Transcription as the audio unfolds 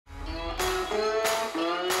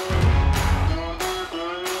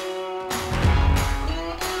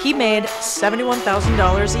He made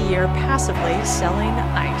 $71,000 a year passively selling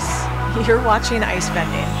ice. You're watching Ice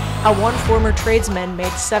Vending, how one former tradesman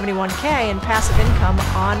made $71K in passive income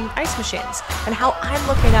on ice machines, and how I'm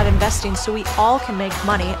looking at investing so we all can make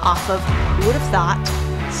money off of, who would have thought,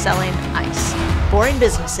 selling ice. Boring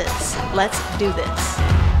businesses. Let's do this.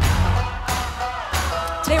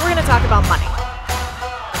 Today we're going to talk about money.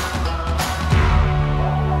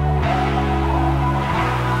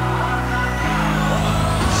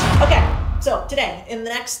 So today, in the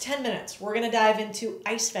next 10 minutes, we're going to dive into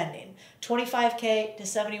ice vending, 25K to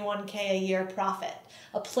 71K a year profit,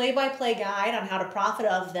 a play-by-play guide on how to profit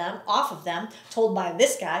off of them, told by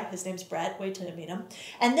this guy, his name's Brett, wait till you meet him,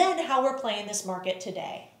 and then how we're playing this market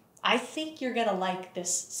today. I think you're going to like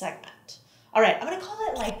this segment. All right, I'm going to call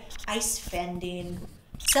it like ice vending,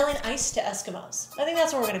 selling ice to Eskimos. I think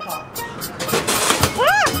that's what we're going to call it.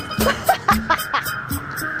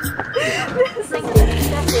 This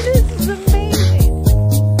is amazing.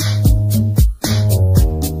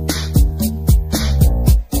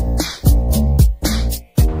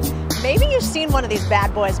 Maybe you've seen one of these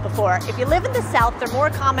bad boys before. If you live in the South, they're more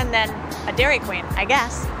common than a Dairy Queen, I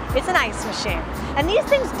guess. It's an ice machine. And these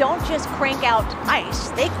things don't just crank out ice,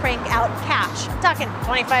 they crank out cash. I'm talking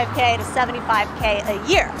 25K to 75K a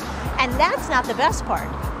year. And that's not the best part.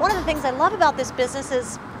 One of the things I love about this business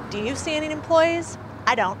is, do you see any employees?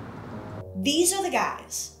 I don't. These are the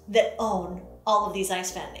guys that own all of these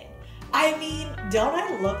ice vending. I mean, don't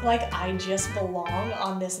I look like I just belong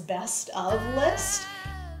on this best of list?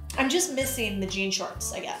 I'm just missing the jean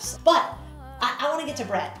shorts, I guess. But I want to get to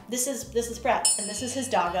Brett. This is Brett, and this is his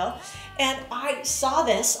doggo. And I saw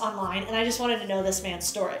this online, and I just wanted to know this man's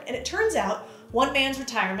story. And it turns out one man's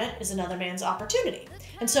retirement is another man's opportunity.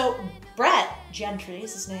 And so Brett Gentry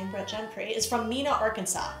is his name, Brett Gentry, is from Mena,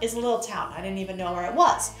 Arkansas. It's a little town. I didn't even know where it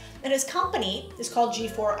was. And his company is called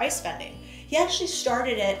G4 Ice Vending. He actually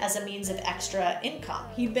started it as a means of extra income.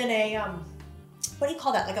 He'd been a, what do you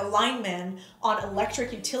call that? Like a lineman on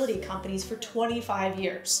electric utility companies for 25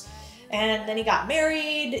 years. And then he got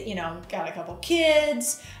married, you know, got a couple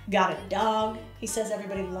kids, got a dog. He says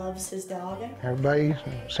everybody loves his dog. Everybody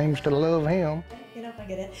seems to love him. You know, I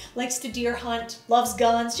get it. Likes to deer hunt, loves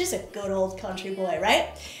guns, just a good old country boy, right?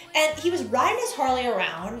 And he was riding his Harley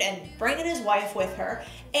around and bringing his wife with her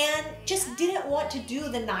and just didn't want to do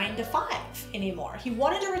the 9 to 5 anymore. He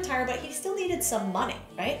wanted to retire, but he still needed some money,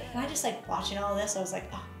 right? And I just like watching all this, I was like,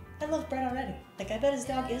 oh, I love Brett already. Like, I bet his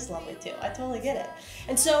dog is lovely too. I totally get it.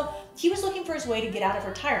 And so he was looking for his way to get out of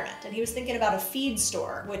retirement, and he was thinking about a feed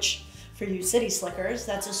store, which for you city slickers,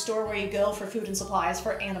 that's a store where you go for food and supplies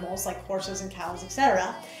for animals like horses and cows,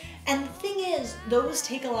 etc. And the thing is, those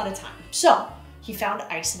take a lot of time. So he found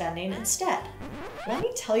ice vending instead. Let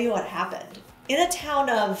me tell you what happened. In a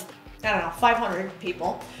town of, I don't know, 500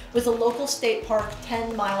 people, with a local state park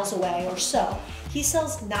 10 miles away or so, he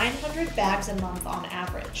sells 900 bags a month on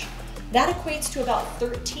average. That equates to about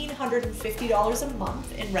 $1,350 a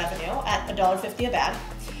month in revenue at $1.50 a bag.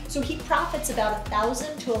 So he profits about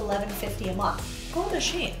 $1,000 to $1,150 a month. Go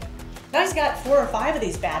machine. Now he's got 4 or 5 of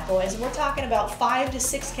these bad boys, and we're talking about 5 to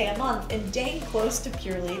 6K a month and dang close to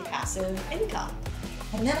purely passive income.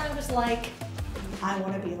 And then I was like, I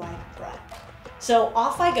want to be like Brett. So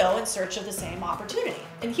off I go in search of the same opportunity.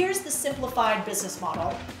 And here's the simplified business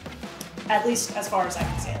model, at least as far as I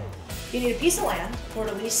can see it. You need a piece of land or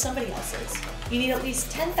to lease somebody else's. You need at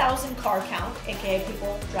least 10,000 car count, aka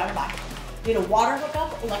people driving by. You need a water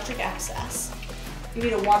hookup, electric access. You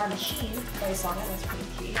need a water machine, place on it, that's pretty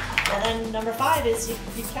key. And then number 5 is you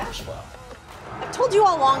need cash flow. I've told you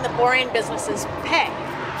all along that boring businesses pay.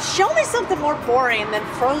 Show me something more boring than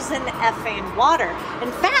frozen effing water.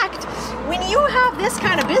 In fact, when you have this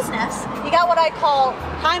kind of business, you got what I call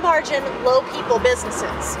high margin, low people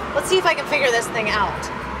businesses. Let's see if I can figure this thing out.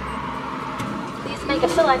 Please make a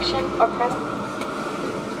selection or press.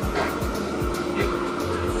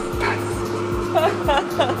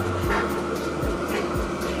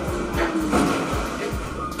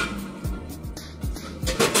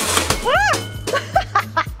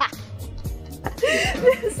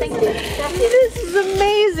 This is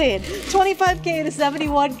amazing. 25K to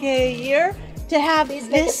 71K a year to have Please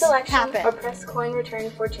make a this selection happen. or press coin return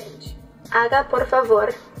for change. Haga por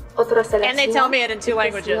favor otra selección. And they tell me it in 2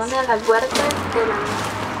 languages. I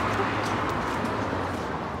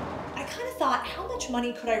kind of thought, how much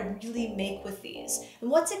money could I really make with these? And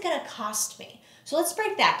what's it gonna cost me? So let's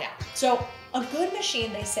break that down. So a good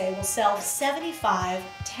machine, they say, will sell 75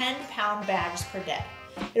 10-pound bags per day.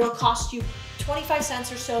 It'll cost you 25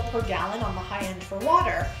 cents or so per gallon on the high end for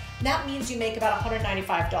water. And that means you make about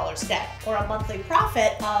 $195 a day, or a monthly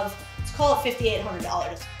profit of, let's call it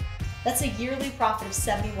 $5,800. That's a yearly profit of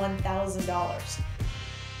 $71,000.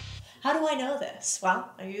 How do I know this? Well,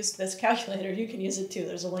 I used this calculator. You can use it too.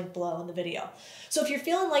 There's a link below in the video. So if you're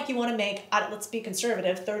feeling like you want to make, let's be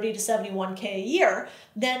conservative, 30 to 71K a year,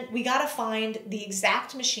 then we got to find the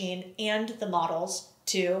exact machine and the models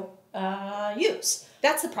to use.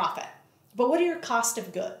 That's the profit. But what are your cost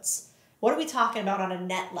of goods? What are we talking about on a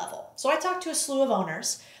net level? So I talked to a slew of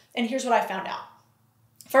owners, and here's what I found out.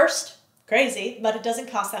 First, crazy, but it doesn't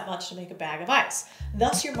cost that much to make a bag of ice.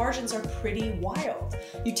 Thus, your margins are pretty wild.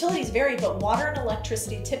 Utilities vary, but water and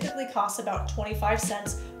electricity typically cost about 25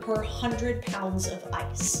 cents per 100 pounds of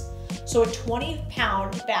ice. So a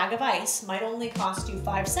 20-pound bag of ice might only cost you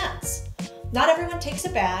 5 cents. Not everyone takes a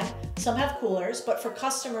bag, some have coolers, but for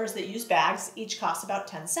customers that use bags, each costs about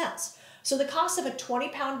 10 cents. So the cost of a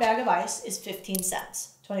 20-pound bag of ice is 15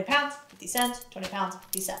 cents. 20 pounds, 50 cents, 20 pounds,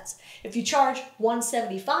 50 cents. If you charge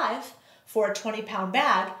 $1.75 for a 20-pound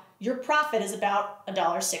bag, your profit is about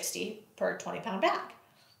 $1.60 per 20-pound bag.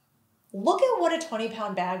 Look at what a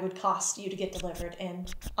 20-pound bag would cost you to get delivered in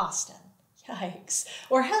Austin. Yikes.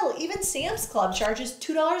 Or hell, even Sam's Club charges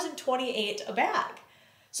 $2.28 a bag.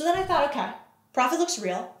 So then I thought, okay, profit looks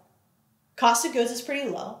real. Cost of goods is pretty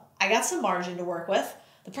low. I got some margin to work with.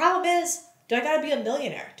 The problem is, do I gotta be a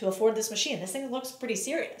millionaire to afford this machine? This thing looks pretty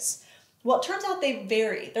serious. Well, it turns out they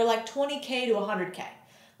vary. They're like 20K to 100K.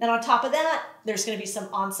 Then on top of that, there's going to be some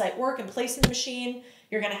on-site work in placing the machine.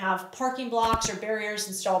 You're going to have parking blocks or barriers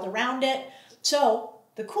installed around it. So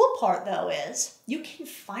the cool part though is you can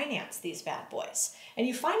finance these bad boys, and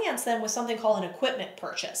you finance them with something called an equipment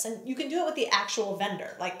purchase. And you can do it with the actual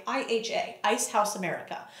vendor, like IHA, Ice House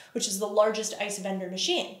America, which is the largest ice vendor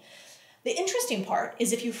machine. The interesting part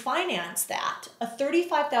is if you finance that, a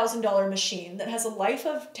 $35,000 machine that has a life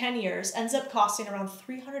of 10 years ends up costing around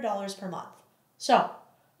 $300 per month. So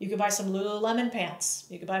you could buy some Lululemon pants.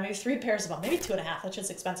 You could buy maybe 3 pairs of them, maybe 2.5, that's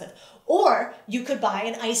just expensive. Or you could buy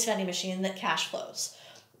an ice vending machine that cash flows.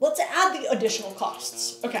 Let's add the additional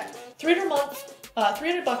costs. Okay,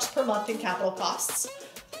 $300 bucks per month in capital costs,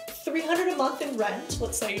 $300 a month in rent.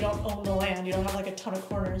 Let's say you don't own the land, you don't have like a ton of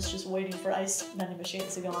corners just waiting for ice vending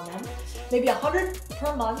machines to go on them. Maybe $100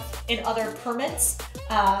 per month in other permits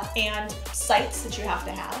and sites that you have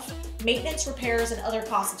to have. Maintenance, repairs, and other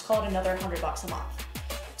costs, it's called another $100 bucks a month.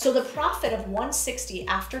 So the profit of $160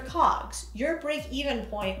 after COGS, your break-even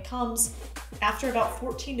point comes after about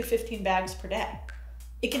 14 to 15 bags per day.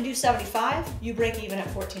 It can do 75, you break even at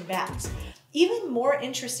 14 bags. Even more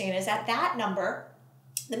interesting is at that number,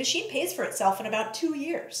 the machine pays for itself in about 2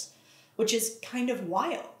 years, which is kind of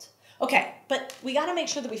wild. Okay, but we gotta make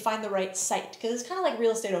sure that we find the right site, because it's kind of like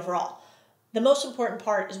real estate overall. The most important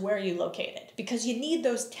part is where you locate it, because you need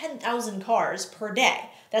those 10,000 cars per day.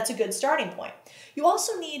 That's a good starting point. You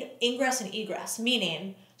also need ingress and egress,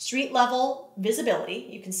 meaning street level visibility,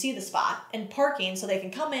 you can see the spot, and parking so they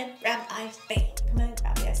can come in, grab the ice, bam, come in,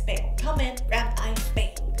 grab the ice, bam, come in, grab the ice,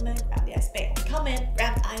 bam, come in, grab the ice, bam, come in,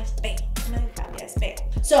 grab the ice, bam, come in, grab the ice, bam.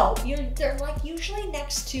 So they're like usually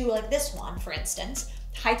next to like this one, for instance,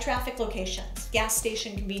 high traffic locations, gas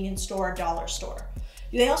station, convenience store, dollar store.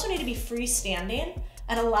 They also need to be freestanding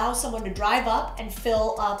and allow someone to drive up and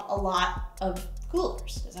fill up a lot of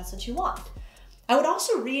coolers, because that's what you want. I would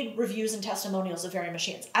also read reviews and testimonials of various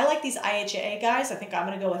machines. I like these IHA guys. I think I'm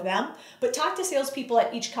going to go with them. But talk to salespeople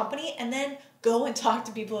at each company and then go and talk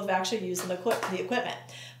to people who have actually used the equipment.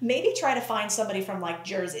 Maybe try to find somebody from like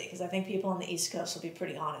Jersey, because I think people on the East Coast will be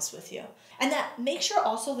pretty honest with you. And that make sure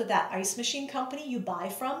also that that ice machine company you buy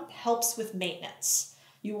from helps with maintenance.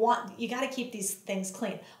 You got to keep these things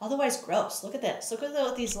clean. Otherwise, gross. Look at this. Look at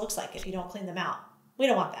what these looks like if you don't clean them out. We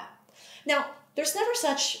don't want that. Now, there's never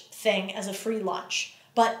such thing as a free lunch,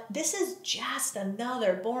 but this is just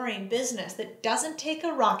another boring business that doesn't take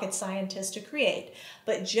a rocket scientist to create,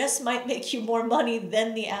 but just might make you more money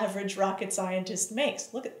than the average rocket scientist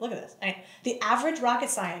makes. Look at this. The average rocket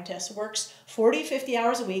scientist works 40, 50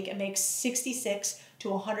 hours a week and makes 66 to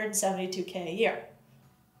 172K a year.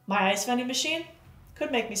 My ice vending machine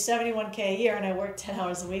could make me 71K a year, and I work 10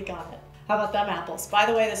 hours a week on it. How about them apples? By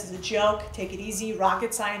the way, this is a joke. Take it easy.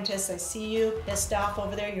 Rocket scientists, I see you pissed off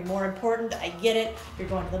over there. You're more important. I get it. You're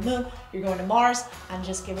going to the moon. You're going to Mars. I'm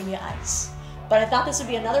just giving you ice. But I thought this would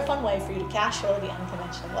be another fun way for you to cash flow the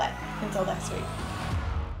unconventional way. Until next week.